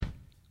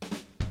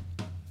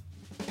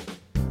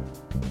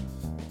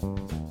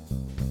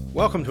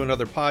Welcome to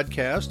another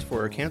podcast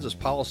for Kansas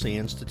Policy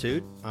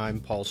Institute.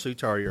 I'm Paul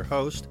Sutar, your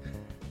host.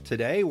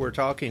 Today we're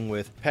talking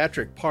with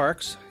Patrick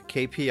Parks,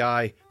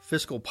 KPI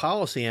Fiscal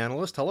Policy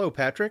Analyst. Hello,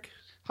 Patrick.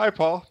 Hi,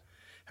 Paul.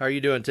 How are you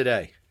doing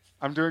today?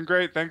 I'm doing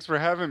great. Thanks for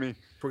having me.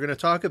 We're going to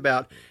talk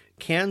about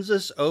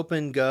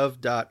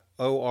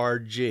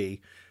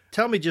kansasopengov.org.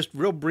 Tell me just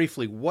real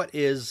briefly, what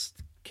is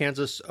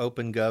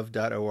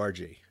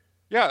kansasopengov.org?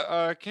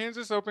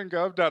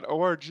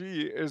 kansasopengov.org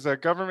is a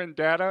government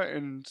data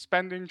and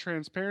spending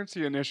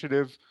transparency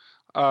initiative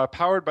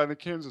powered by the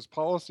Kansas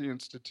Policy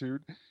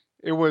Institute.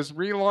 It was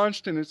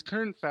relaunched in its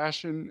current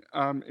fashion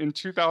in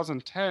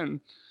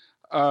 2010,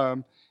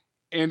 and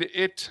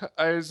it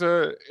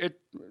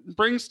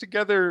brings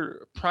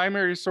together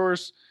primary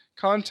source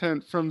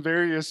content from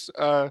various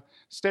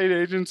state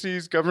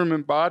agencies,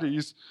 government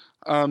bodies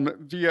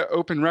via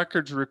open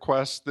records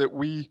requests that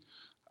we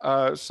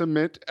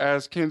submit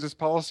as Kansas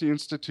Policy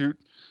Institute,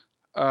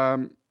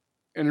 and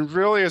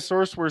really a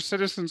source where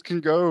citizens can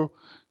go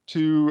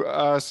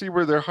to see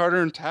where their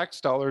hard-earned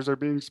tax dollars are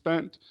being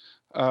spent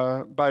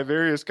by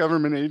various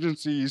government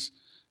agencies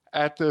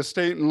at the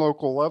state and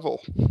local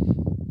level.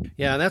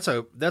 Yeah, and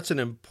that's an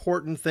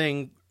important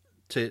thing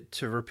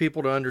for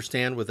people to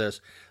understand with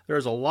this.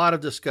 There's a lot of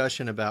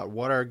discussion about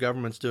what our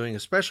government's doing,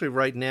 especially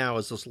right now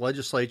as this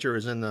legislature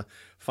is in the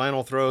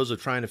final throes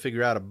of trying to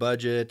figure out a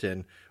budget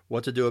and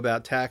what to do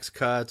about tax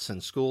cuts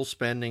and school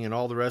spending and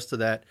all the rest of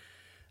that.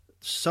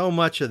 So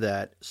much of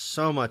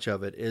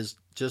it is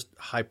just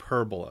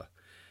hyperbole.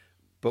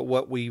 But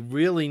what we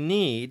really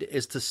need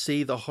is to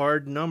see the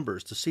hard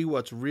numbers, to see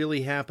what's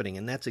really happening.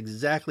 And that's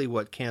exactly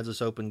what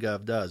Kansas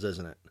OpenGov does,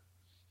 isn't it?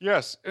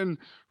 Yes, and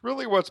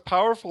really what's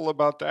powerful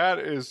about that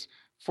is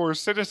for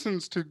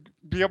citizens to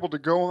be able to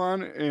go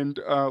on and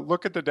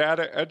look at the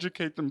data,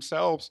 educate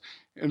themselves,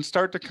 and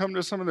start to come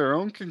to some of their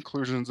own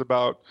conclusions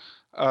about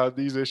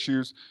these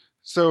issues.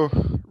 So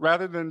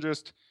rather than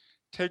just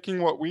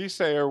taking what we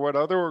say or what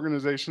other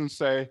organizations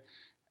say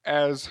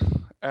as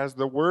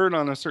the word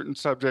on a certain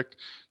subject,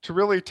 to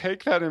really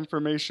take that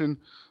information,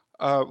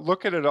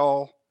 look at it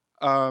all,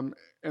 and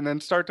then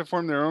start to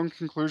form their own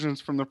conclusions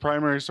from the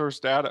primary source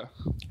data.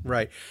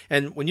 Right.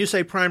 And when you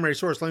say primary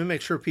source, let me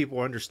make sure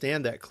people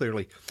understand that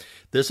clearly.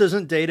 This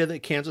isn't data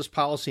that Kansas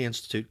Policy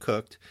Institute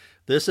cooked.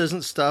 This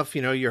isn't stuff,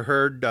 you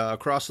heard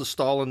across the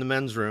stall in the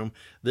men's room.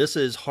 This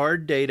is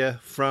hard data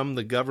from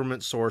the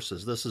government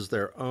sources. This is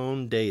their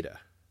own data.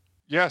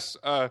 Yes.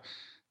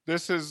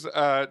 This is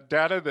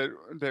data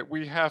that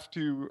we have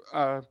to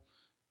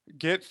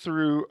get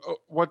through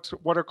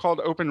what are called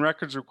open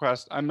records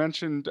requests. I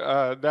mentioned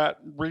that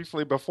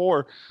briefly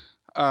before.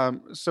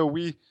 So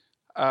we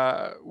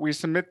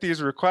submit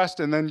these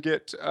requests and then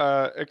get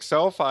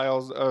Excel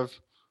files of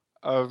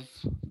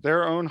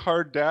their own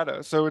hard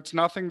data. So it's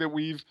nothing that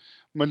we've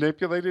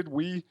manipulated.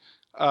 We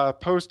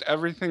post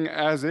everything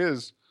as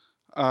is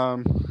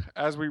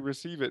as we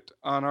receive it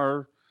on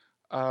our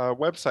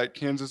website,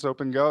 Kansas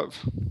OpenGov.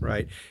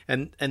 Right.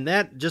 And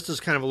that, just as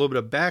kind of a little bit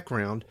of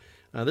background,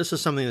 this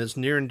is something that's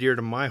near and dear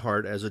to my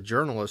heart as a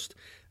journalist.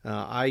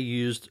 I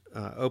used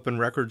open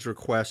records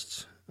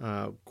requests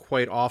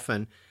quite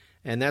often,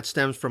 and that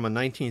stems from a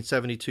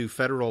 1972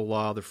 federal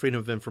law, the Freedom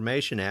of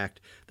Information Act,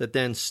 that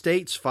then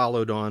states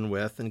followed on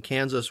with. In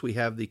Kansas, we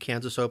have the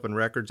Kansas Open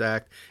Records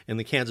Act and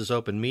the Kansas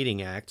Open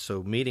Meeting Act,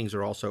 so meetings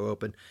are also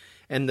open.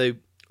 And the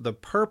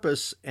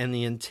purpose and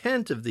the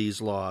intent of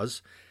these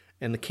laws,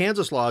 and the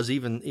Kansas laws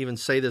even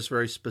say this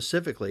very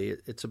specifically,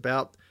 it's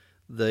about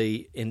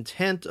the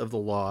intent of the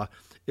law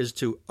is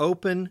to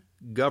open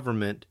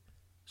government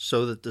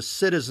so that the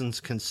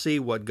citizens can see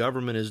what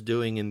government is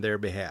doing in their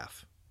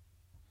behalf.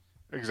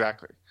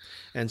 Exactly.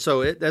 And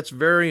so that's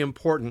very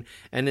important,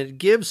 and it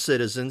gives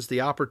citizens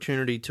the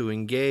opportunity to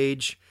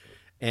engage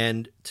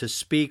and to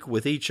speak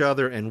with each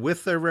other and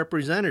with their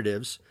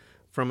representatives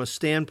from a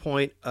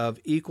standpoint of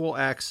equal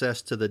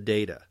access to the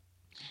data.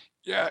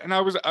 Yeah, and I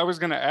was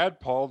going to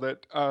add, Paul,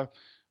 that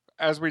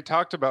as we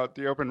talked about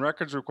the open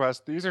records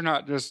request, these are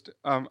not just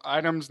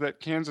items that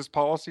Kansas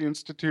Policy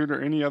Institute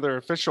or any other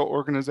official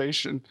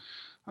organization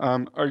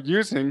are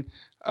using.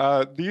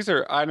 These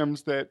are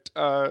items that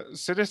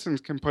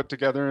citizens can put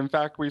together. In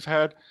fact, we've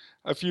had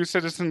a few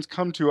citizens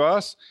come to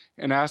us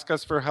and ask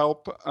us for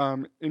help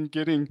in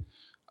getting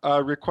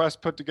requests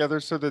put together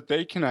so that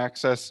they can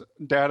access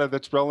data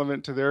that's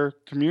relevant to their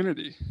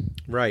community.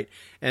 Right.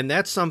 And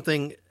that's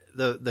something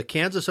the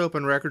Kansas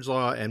Open Records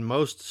Law and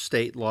most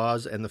state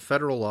laws and the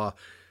federal law,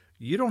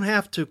 you don't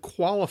have to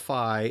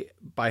qualify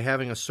by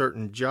having a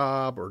certain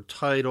job or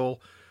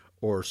title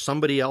or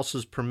somebody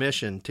else's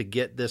permission to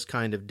get this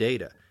kind of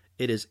data.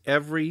 It is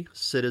every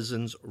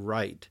citizen's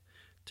right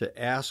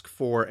to ask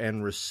for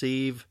and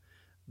receive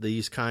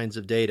these kinds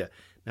of data.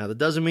 Now, that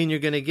doesn't mean you're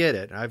going to get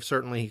it. I've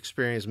certainly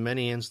experienced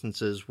many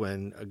instances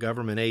when a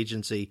government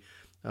agency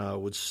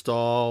would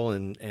stall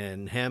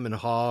and hem and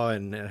haw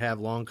and have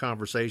long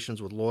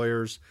conversations with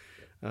lawyers.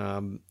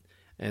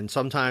 And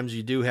sometimes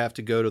you do have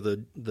to go to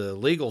the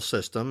legal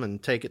system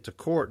and take it to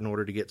court in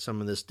order to get some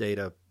of this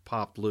data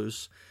popped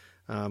loose.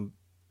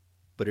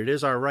 But but it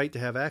is our right to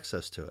have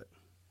access to it.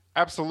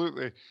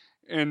 Absolutely.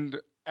 And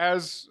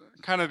as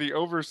kind of the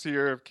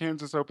overseer of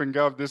Kansas Open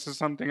Gov, this is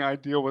something I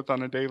deal with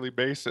on a daily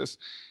basis,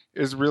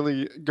 is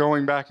really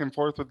going back and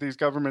forth with these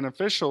government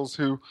officials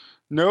who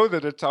know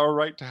that it's our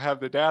right to have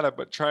the data,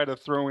 but try to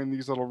throw in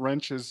these little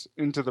wrenches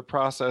into the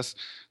process.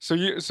 So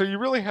you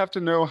really have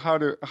to know how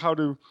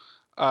to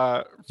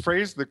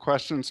phrase the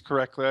questions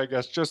correctly, I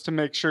guess, just to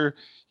make sure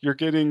you're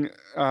getting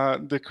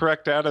the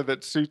correct data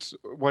that suits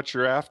what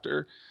you're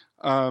after.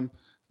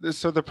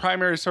 So the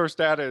primary source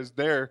data is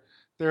there.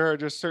 There are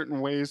just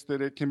certain ways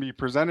that it can be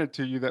presented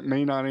to you that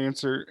may not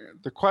answer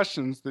the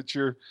questions that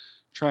you're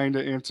trying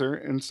to answer.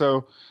 And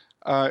so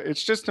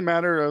it's just a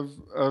matter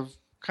of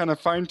kind of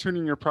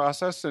fine-tuning your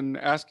process and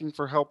asking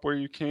for help where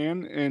you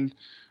can, and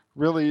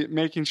really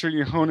making sure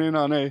you hone in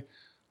on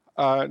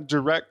a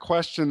direct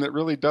question that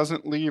really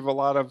doesn't leave a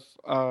lot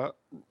of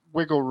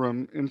wiggle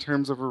room in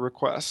terms of a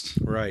request.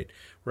 Right.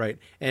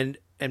 And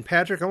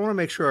Patrick, I want to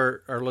make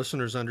sure our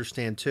listeners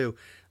understand too,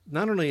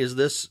 not only is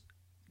this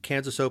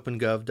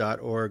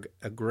kansasopengov.org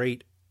a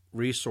great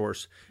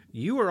resource,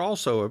 you are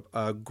also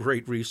a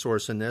great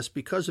resource in this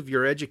because of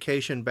your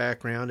education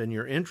background and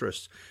your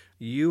interests.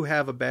 You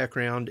have a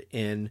background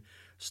in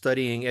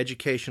studying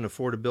education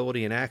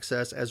affordability and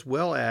access, as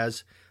well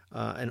as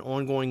an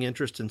ongoing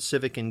interest in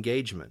civic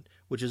engagement,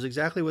 which is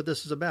exactly what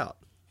this is about.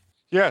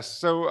 Yes.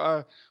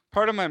 So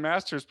part of my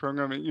master's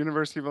program at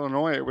University of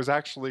Illinois, it was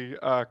actually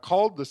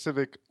called the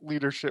Civic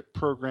Leadership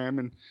Program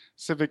and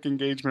Civic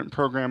Engagement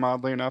Program,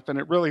 oddly enough, and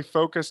it really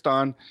focused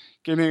on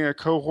getting a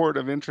cohort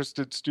of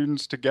interested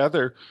students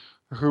together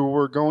who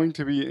were going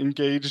to be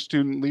engaged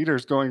student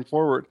leaders going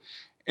forward.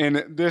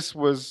 And this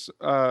was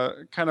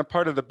kind of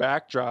part of the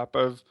backdrop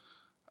of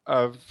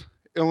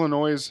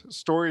Illinois'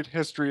 storied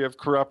history of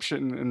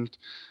corruption and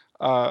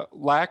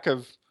lack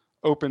of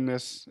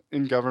openness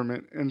in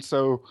government. And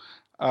so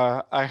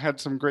I had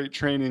some great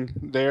training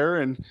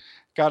there and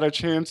got a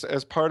chance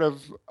as part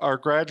of our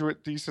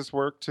graduate thesis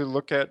work to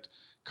look at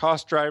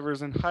cost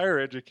drivers in higher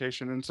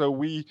education. And so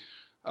we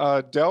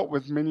dealt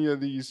with many of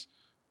these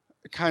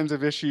kinds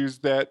of issues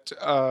that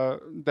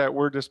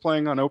we're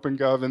displaying on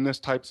OpenGov and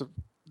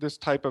this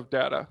type of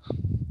data.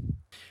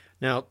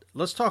 Now,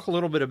 let's talk a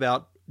little bit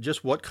about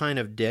just what kind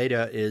of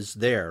data is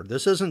there.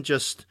 This isn't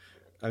just,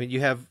 you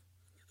have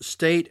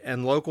state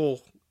and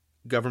local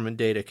government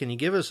data. Can you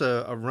give us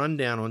a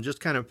rundown on just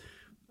kind of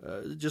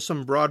just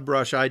some broad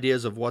brush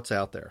ideas of what's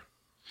out there?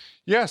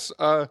 Yes.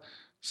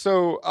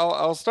 So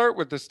I'll start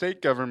with the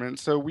state government.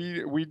 So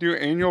we do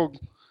annual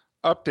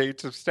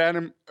updates of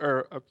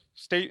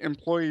state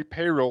employee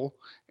payroll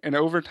and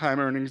overtime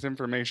earnings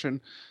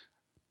information.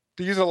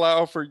 These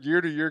allow for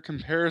year-to-year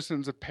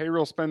comparisons of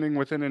payroll spending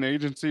within an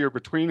agency or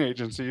between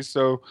agencies.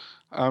 So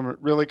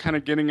really kind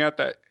of getting at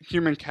that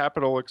human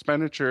capital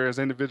expenditure as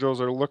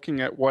individuals are looking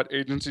at what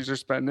agencies are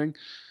spending.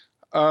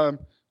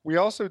 We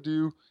also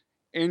do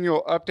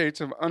annual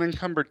updates of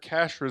unencumbered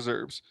cash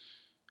reserves.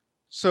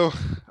 So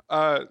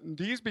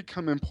these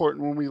become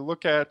important when we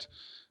look at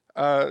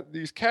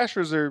these cash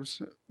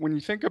reserves. When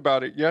you think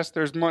about it, yes,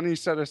 there's money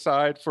set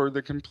aside for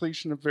the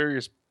completion of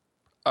various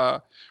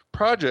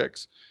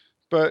projects,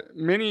 but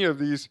many of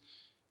these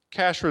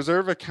cash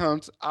reserve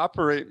accounts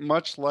operate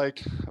much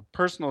like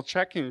personal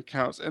checking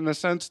accounts in the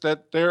sense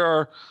that there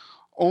are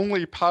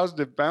only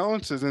positive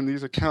balances in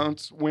these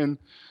accounts when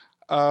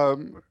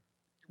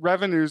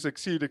revenues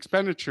exceed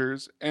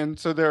expenditures, and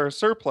so there are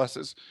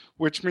surpluses,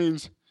 which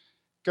means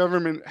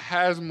government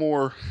has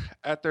more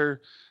at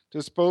their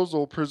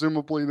disposal,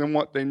 presumably, than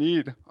what they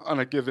need on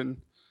a given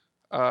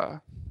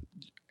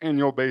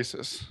annual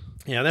basis.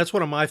 Yeah, that's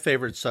one of my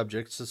favorite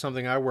subjects. It's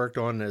something I worked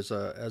on as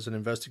an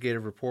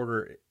investigative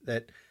reporter,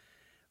 that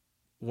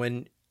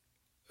when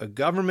a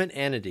government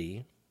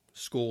entity,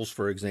 schools,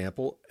 for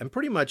example, and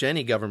pretty much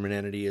any government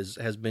entity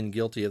has been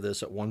guilty of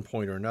this at one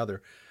point or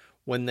another,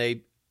 when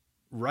they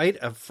write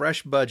a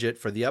fresh budget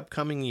for the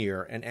upcoming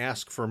year and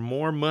ask for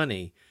more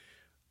money,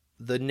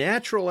 the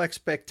natural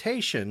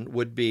expectation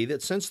would be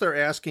that since they're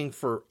asking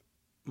for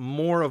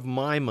more of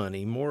my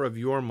money, more of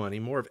your money,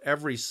 more of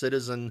every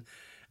citizen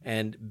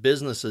and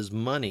businesses'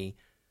 money,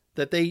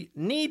 that they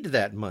need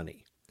that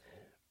money,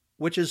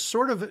 which is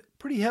sort of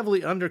pretty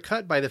heavily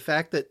undercut by the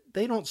fact that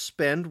they don't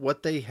spend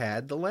what they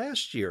had the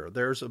last year.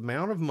 There's an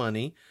amount of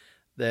money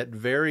that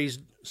varies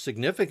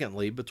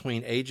significantly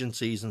between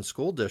agencies and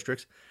school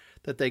districts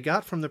that they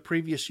got from the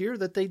previous year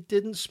that they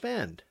didn't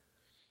spend.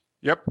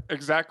 Yep,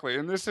 exactly.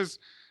 And this is,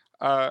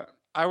 I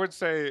would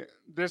say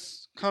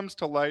this comes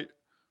to light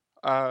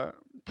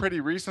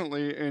pretty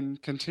recently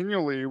and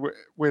continually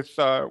with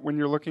when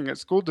you're looking at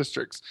school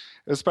districts,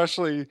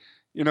 especially,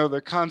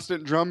 the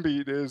constant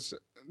drumbeat is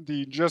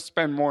the just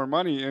spend more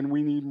money, and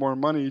we need more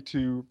money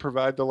to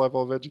provide the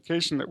level of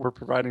education that we're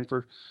providing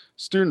for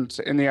students.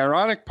 And the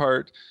ironic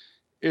part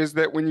is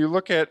that when you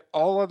look at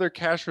all other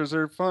cash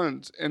reserve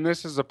funds, and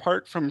this is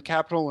apart from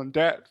capital and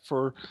debt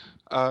for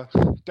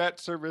debt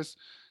service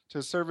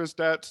to service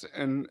debts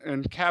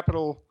and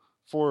capital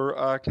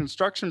for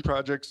construction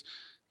projects,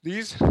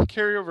 these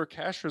carryover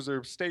cash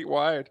reserves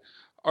statewide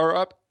are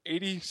up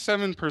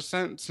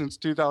 87% since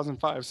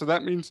 2005. So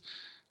that means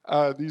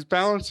these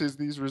balances,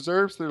 these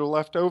reserves that are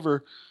left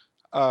over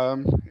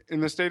in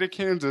the state of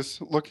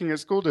Kansas, looking at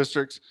school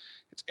districts,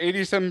 it's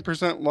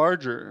 87%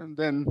 larger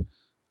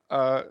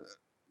uh,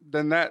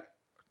 than that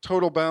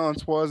total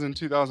balance was in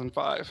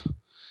 2005.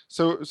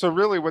 So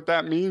really, what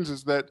that means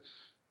is that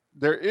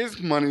there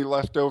is money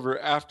left over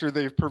after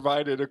they've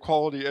provided a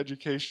quality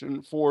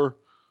education for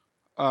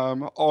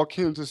all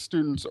Kansas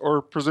students,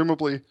 or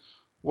presumably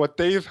what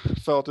they've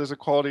felt is a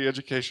quality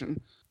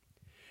education.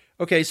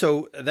 Okay,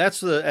 so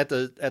that's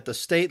the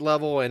state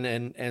level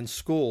and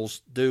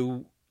schools.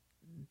 Do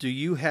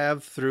you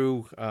have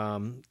through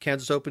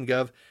Kansas Open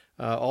Gov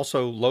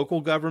also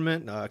local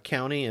government,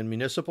 county and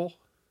municipal?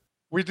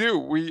 We do.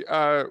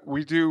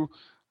 We do.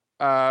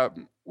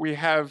 We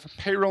have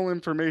payroll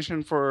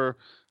information for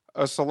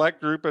a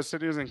select group of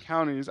cities and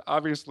counties.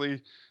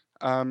 Obviously,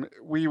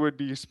 we would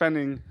be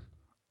spending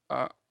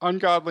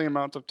ungodly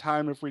amounts of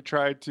time if we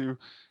tried to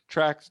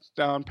track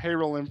down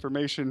payroll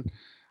information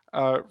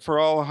for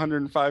all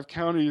 105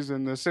 counties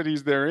and the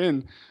cities they're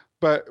in.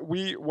 But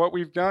what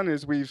we've done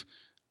is we've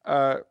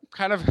kind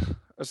of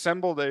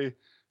assembled a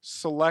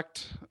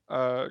select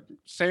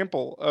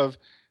sample of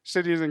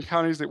cities and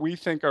counties that we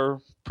think are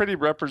pretty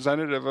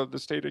representative of the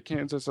state of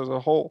Kansas as a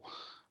whole.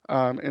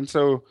 And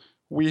so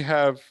we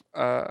have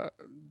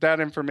that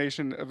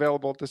information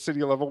available at the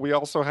city level. We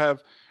also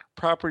have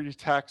property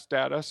tax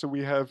data. So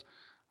we have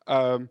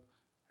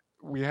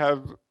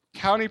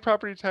county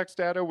property tax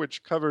data,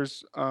 which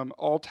covers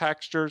all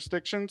tax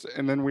jurisdictions.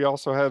 And then we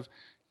also have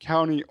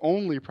county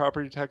only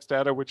property tax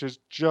data, which is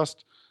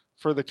just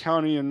for the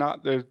county and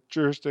not the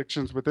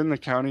jurisdictions within the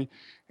county.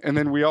 And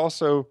then we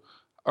also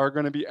are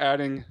going to be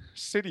adding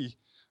city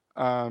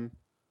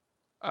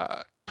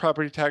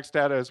property tax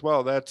data as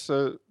well. That's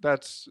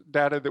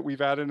data that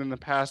we've added in the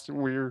past,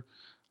 and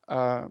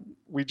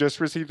we just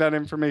received that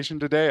information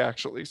today,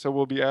 actually. So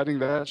we'll be adding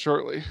that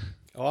shortly.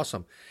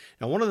 Awesome.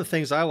 Now, one of the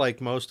things I like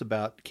most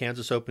about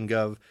Kansas Open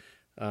Gov,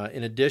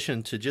 in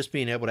addition to just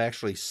being able to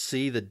actually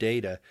see the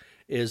data,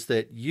 is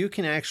that you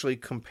can actually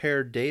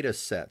compare data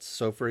sets.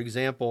 So, for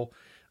example,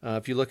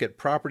 if you look at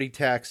property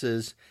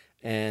taxes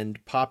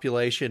and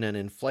population and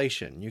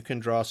inflation, you can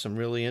draw some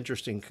really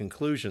interesting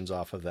conclusions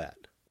off of that.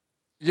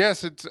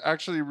 Yes, it's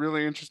actually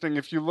really interesting.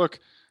 If you look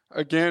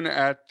again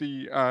at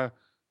the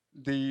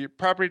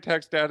property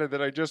tax data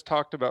that I just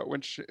talked about,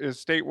 which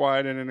is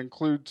statewide and it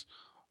includes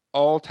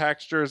all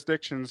tax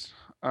jurisdictions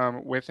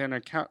within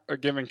a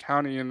given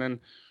county, and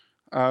then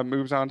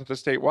moves on to the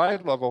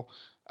statewide level,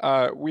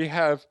 we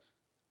have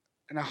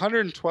an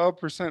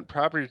 112%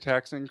 property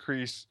tax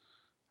increase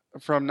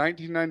from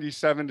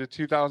 1997 to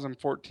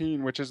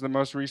 2014, which is the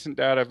most recent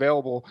data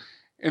available.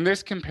 And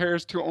this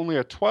compares to only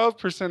a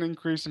 12%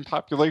 increase in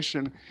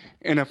population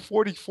and a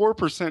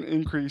 44%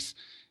 increase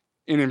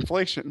in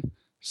inflation.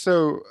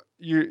 So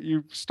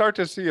you start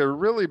to see a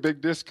really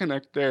big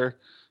disconnect there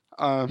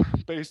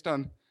based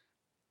on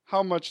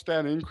how much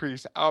that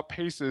increase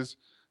outpaces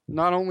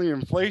not only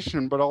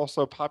inflation, but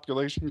also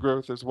population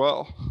growth as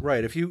well.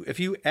 Right. If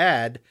you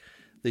add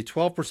the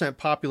 12%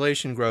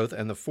 population growth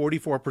and the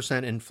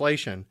 44%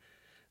 inflation,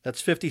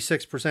 that's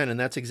 56%, and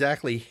that's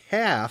exactly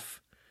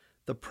half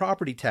the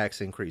property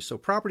tax increase. So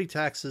property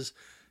taxes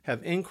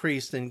have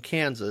increased in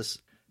Kansas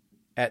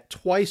at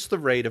twice the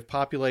rate of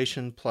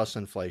population plus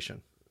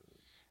inflation.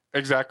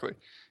 Exactly.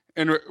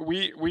 And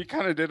we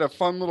kind of did a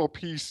fun little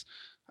piece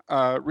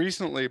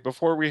recently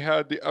before we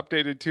had the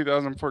updated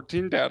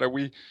 2014 data.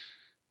 We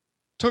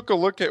took a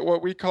look at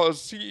what we call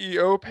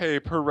CEO pay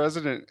per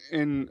resident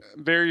in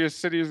various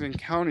cities and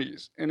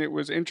counties, and it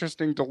was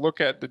interesting to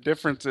look at the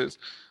differences.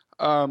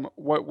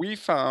 What we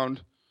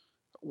found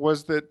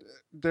was that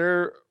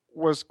there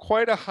was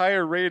quite a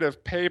higher rate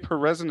of pay per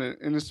resident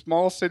in the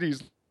small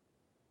cities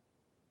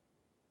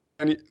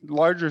and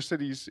larger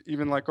cities,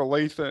 even like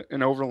Olathe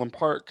and Overland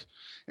Park.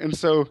 And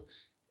so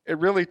it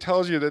really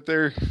tells you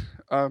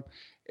that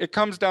it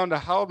comes down to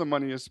how the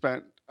money is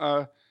spent,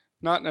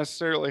 not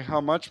necessarily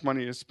how much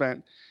money is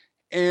spent.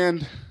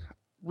 And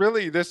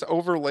really this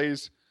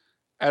overlays,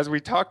 as we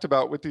talked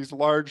about, with these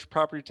large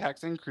property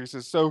tax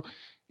increases. So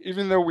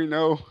even though we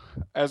know,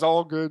 as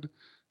all good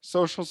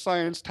social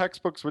science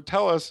textbooks would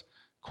tell us,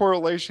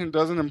 correlation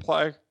doesn't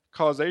imply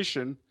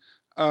causation,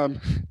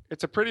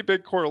 it's a pretty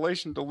big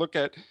correlation to look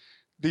at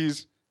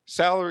these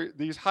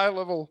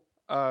high-level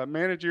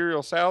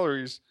managerial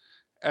salaries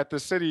at the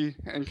city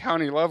and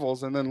county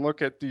levels, and then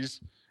look at these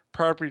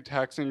property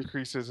tax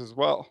increases as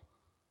well.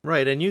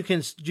 Right, and you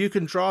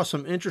can draw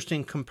some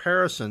interesting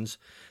comparisons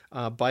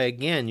by,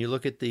 again, you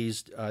look at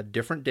these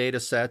different data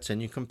sets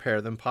and you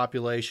compare them,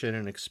 population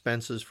and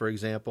expenses, for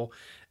example.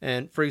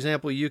 And, for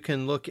example, you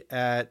can look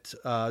at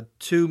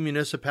two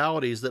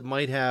municipalities that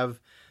might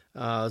have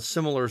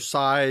similar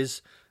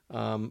size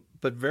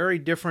but very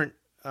different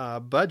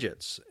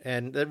budgets.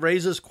 And that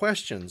raises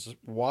questions.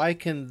 Why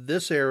can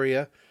this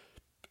area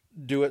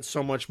do it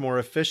so much more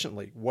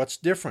efficiently? What's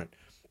different?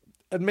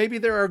 And maybe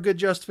there are good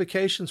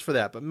justifications for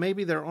that, but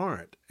maybe there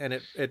aren't. And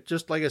it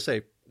just, like I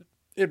say,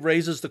 it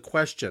raises the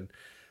question,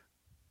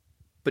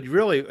 But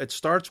really, it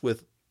starts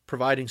with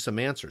providing some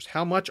answers.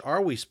 How much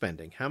are we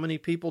spending? How many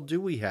people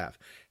do we have?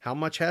 How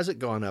much has it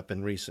gone up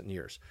in recent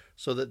years?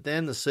 So that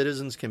then the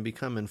citizens can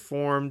become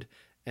informed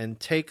and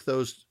take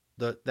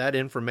that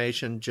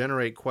information,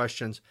 generate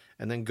questions,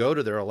 and then go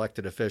to their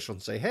elected official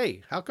and say,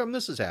 hey, how come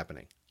this is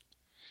happening?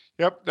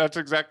 Yep, that's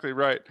exactly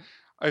right.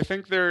 I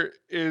think there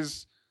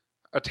is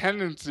a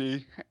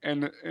tendency,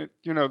 and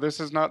this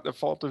is not the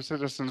fault of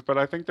citizens, but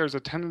I think there's a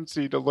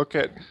tendency to look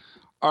at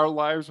our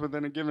lives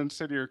within a given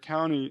city or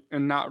county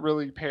and not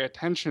really pay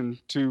attention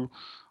to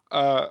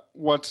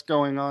what's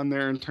going on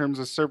there in terms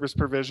of service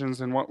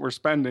provisions and what we're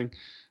spending.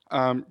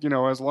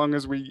 As long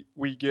as we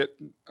get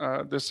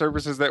the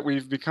services that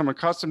we've become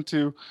accustomed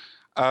to,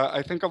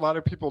 I think a lot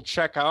of people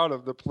check out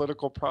of the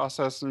political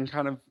process and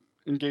kind of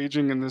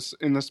engaging in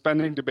the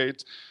spending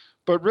debates.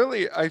 But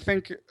really, I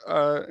think,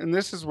 and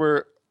this is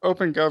where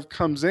OpenGov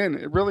comes in,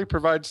 it really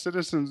provides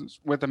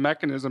citizens with a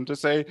mechanism to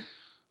say,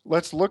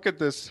 let's look at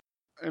this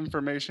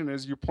information,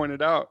 as you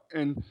pointed out,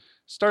 and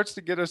starts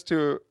to get us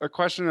to a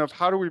question of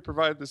how do we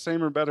provide the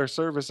same or better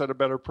service at a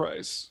better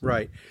price.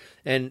 Right.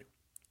 And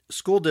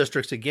school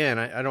districts, again,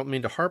 I don't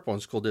mean to harp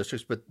on school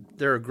districts, but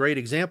they're a great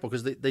example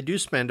because they do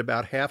spend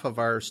about half of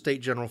our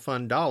state general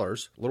fund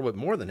dollars, a little bit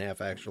more than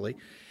half, actually.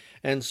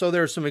 And so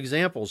there are some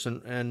examples.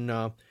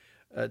 And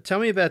tell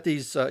me about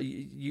these.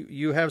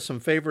 You have some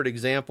favorite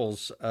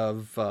examples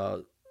of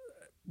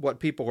what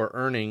people are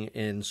earning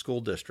in school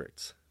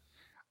districts.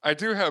 I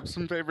do have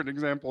some favorite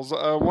examples.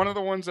 One of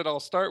the ones that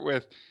I'll start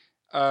with,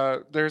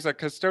 there's a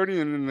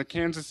custodian in the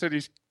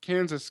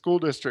Kansas School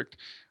District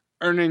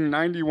earning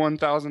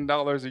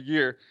 $91,000 a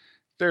year.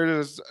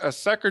 There's a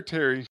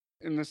secretary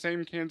in the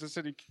same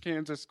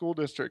Kansas School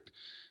District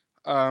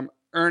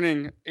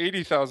earning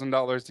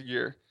 $80,000 a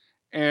year.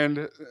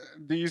 And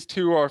these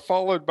two are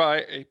followed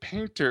by a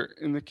painter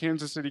in the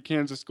Kansas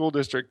School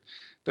District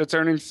that's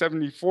earning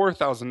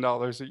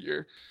 $74,000 a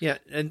year. Yeah,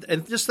 and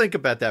just think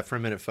about that for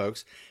a minute,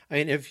 folks. I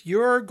mean, if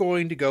you're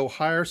going to go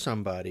hire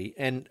somebody,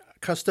 and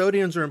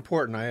custodians are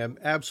important. I am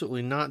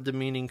absolutely not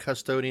demeaning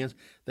custodians.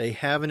 They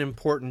have an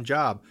important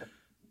job.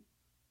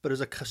 But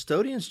is a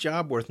custodian's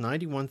job worth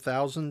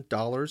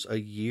 $91,000 a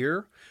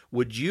year?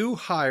 Would you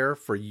hire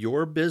for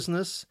your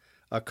business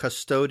a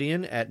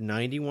custodian at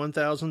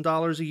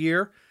 $91,000 a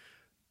year?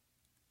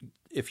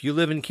 If you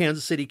live in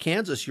Kansas City,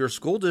 Kansas, your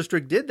school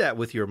district did that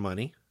with your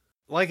money.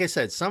 Like I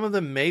said, some of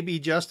them may be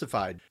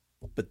justified,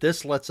 but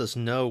this lets us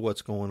know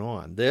what's going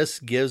on. This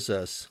gives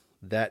us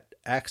that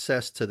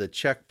access to the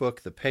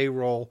checkbook, the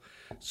payroll,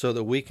 so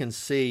that we can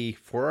see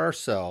for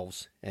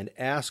ourselves and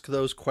ask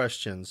those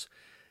questions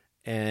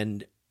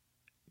and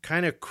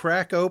kind of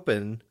crack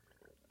open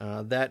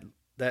that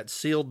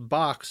sealed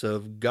box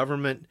of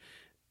government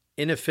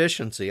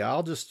inefficiency.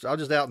 I'll just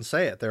out and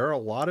say it. There are a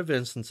lot of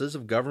instances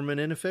of government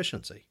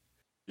inefficiency.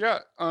 Yeah,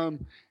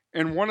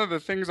 and one of the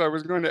things I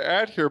was going to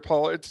add here,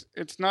 Paul,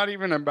 it's not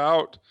even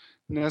about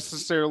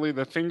necessarily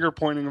the finger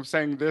pointing of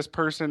saying this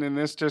person in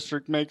this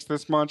district makes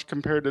this much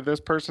compared to this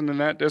person in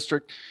that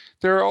district.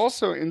 There are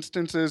also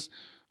instances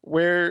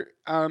where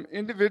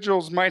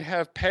individuals might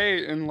have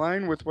pay in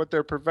line with what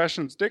their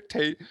professions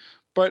dictate,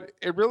 but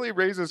it really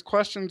raises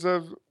questions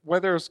of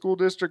whether a school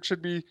district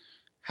should be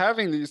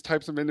having these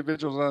types of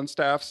individuals on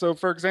staff. So,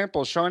 for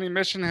example, Shawnee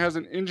Mission has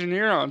an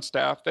engineer on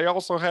staff. They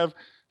also have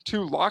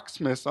 2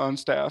 locksmiths on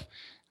staff.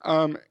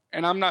 And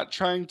I'm not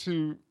trying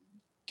to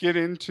get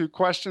into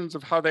questions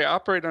of how they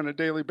operate on a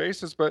daily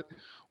basis, but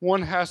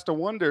one has to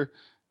wonder,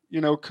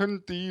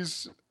 couldn't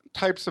these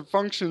types of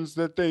functions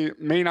that they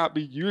may not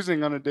be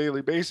using on a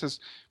daily basis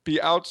be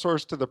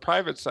outsourced to the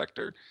private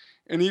sector?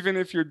 And even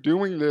if you're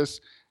doing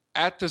this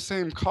at the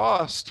same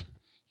cost,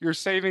 you're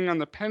saving on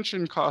the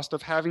pension cost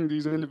of having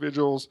these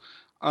individuals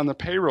on the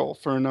payroll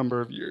for a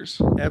number of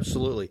years.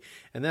 Absolutely.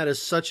 And that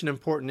is such an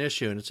important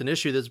issue. And it's an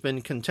issue that's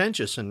been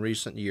contentious in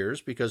recent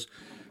years because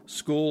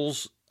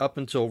schools, up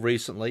until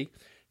recently,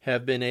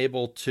 have been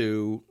able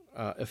to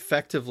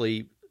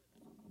effectively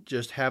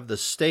just have the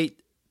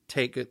state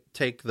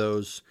take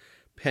those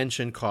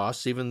pension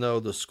costs, even though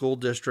the school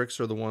districts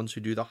are the ones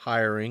who do the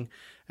hiring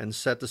and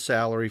set the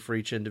salary for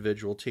each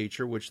individual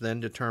teacher, which then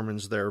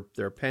determines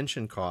their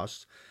pension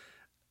costs.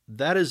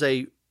 That is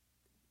a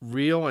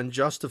real and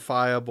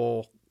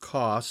justifiable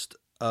cost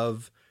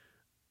of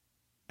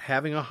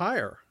having a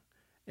hire.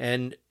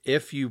 And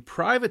if you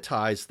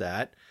privatize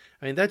that,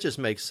 I mean, that just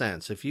makes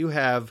sense. If you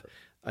have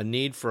a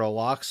need for a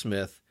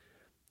locksmith,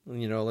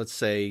 let's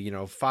say,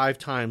 5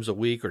 times a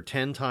week or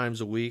 10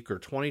 times a week or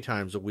 20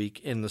 times a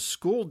week in the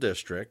school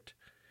district,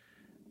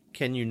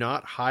 can you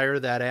not hire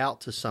that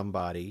out to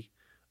somebody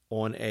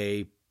on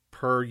a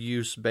per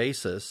use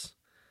basis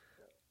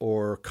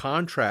or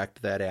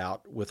contract that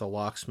out with a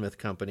locksmith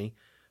company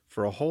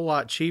for a whole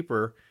lot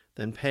cheaper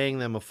than paying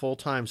them a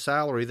full-time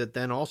salary that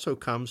then also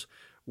comes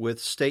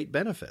with state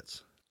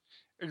benefits?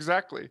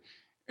 Exactly.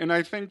 And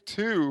I think,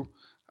 too,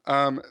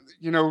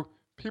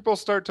 people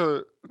start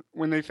to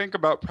when they think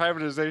about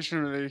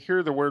privatization or they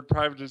hear the word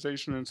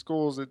privatization in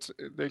schools,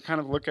 they kind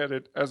of look at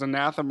it as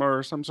anathema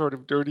or some sort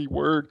of dirty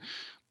word.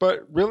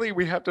 But really,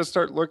 we have to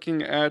start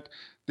looking at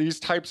these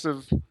types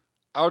of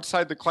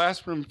outside the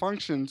classroom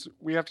functions.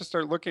 We have to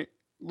start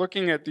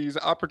looking at these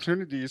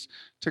opportunities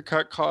to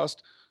cut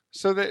cost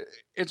so that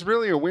it's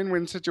really a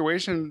win-win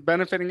situation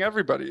benefiting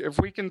everybody. If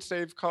we can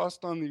save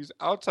cost on these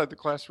outside the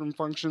classroom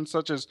functions,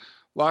 such as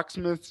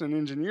locksmiths and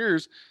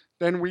engineers,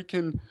 then we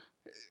can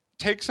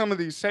take some of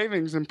these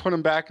savings and put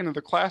them back into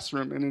the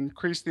classroom and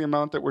increase the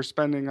amount that we're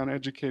spending on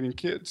educating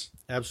kids.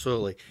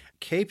 Absolutely.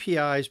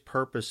 KPI's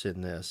purpose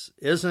in this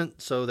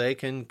isn't so they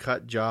can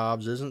cut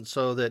jobs, isn't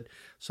so that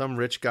some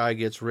rich guy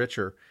gets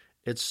richer.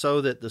 It's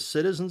so that the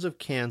citizens of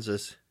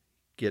Kansas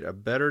get a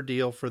better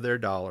deal for their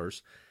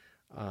dollars.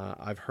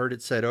 I've heard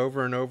it said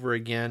over and over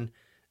again,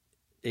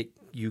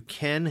 you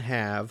can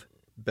have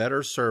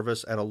better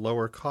service at a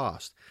lower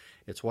cost.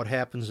 It's what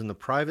happens in the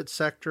private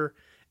sector.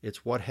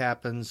 It's what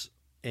happens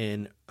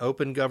in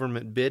open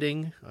government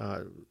bidding.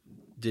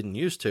 Didn't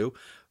used to,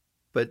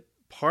 but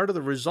part of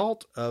the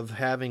result of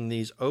having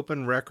these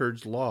open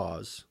records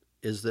laws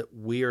is that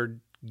we are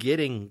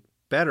getting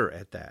better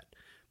at that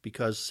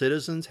because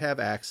citizens have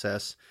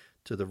access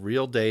to the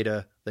real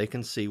data. They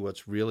can see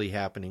what's really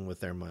happening with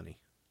their money.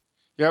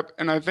 Yep,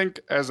 and I think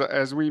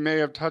as we may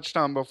have touched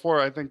on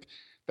before, I think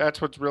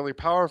that's what's really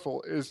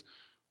powerful is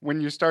when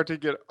you start to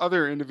get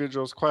other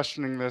individuals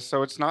questioning this.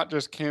 So it's not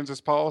just Kansas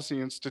Policy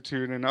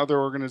Institute and other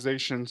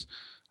organizations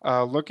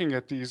looking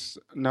at these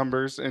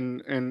numbers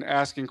and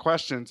asking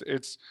questions.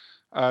 It's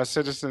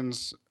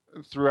citizens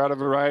throughout a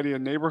variety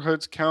of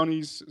neighborhoods,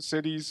 counties,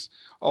 cities,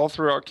 all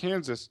throughout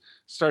Kansas,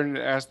 starting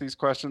to ask these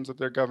questions of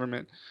their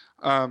government.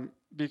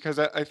 Because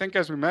I think,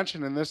 as we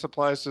mentioned, and this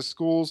applies to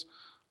schools,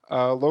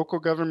 local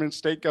government,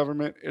 state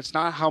government, it's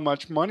not how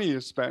much money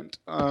is spent.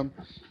 A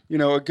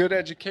good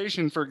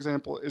education, for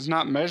example, is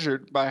not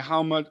measured by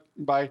how much,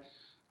 by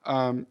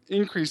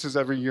increases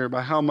every year,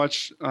 by how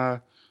much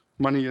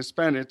money is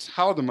spent. It's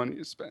how the money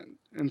is spent.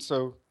 And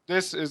so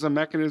this is a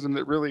mechanism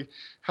that really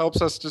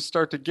helps us to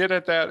start to get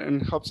at that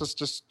and helps us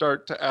to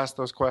start to ask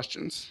those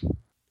questions.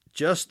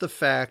 Just the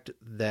fact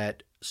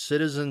that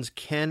citizens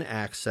can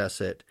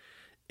access it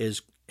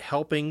is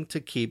helping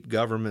to keep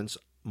governments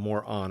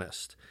more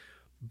honest.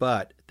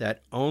 But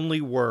that only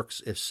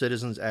works if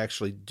citizens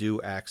actually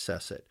do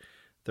access it.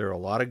 There are a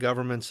lot of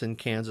governments in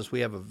Kansas.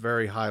 We have a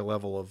very high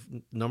level of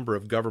number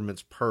of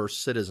governments per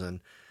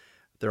citizen.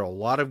 There are a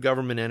lot of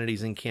government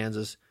entities in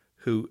Kansas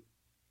who,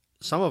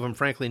 some of them,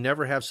 frankly,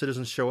 never have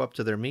citizens show up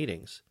to their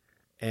meetings,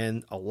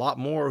 and a lot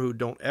more who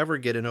don't ever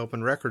get an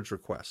open records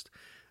request.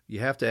 You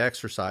have to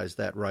exercise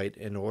that right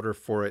in order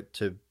for it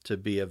to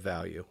be of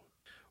value.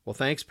 Well,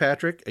 thanks,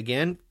 Patrick.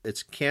 Again,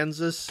 it's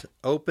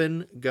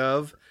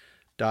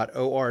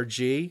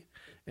kansasopengov.org.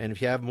 And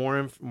if you have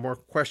more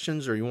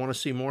questions or you want to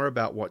see more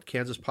about what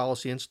Kansas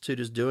Policy Institute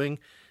is doing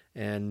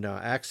and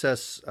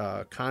access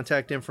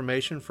contact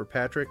information for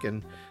Patrick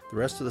and the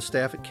rest of the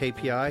staff at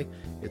KPI,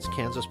 it's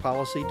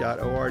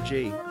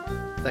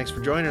kansaspolicy.org. Thanks for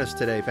joining us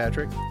today,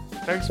 Patrick.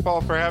 Thanks, Paul,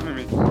 for having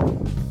me.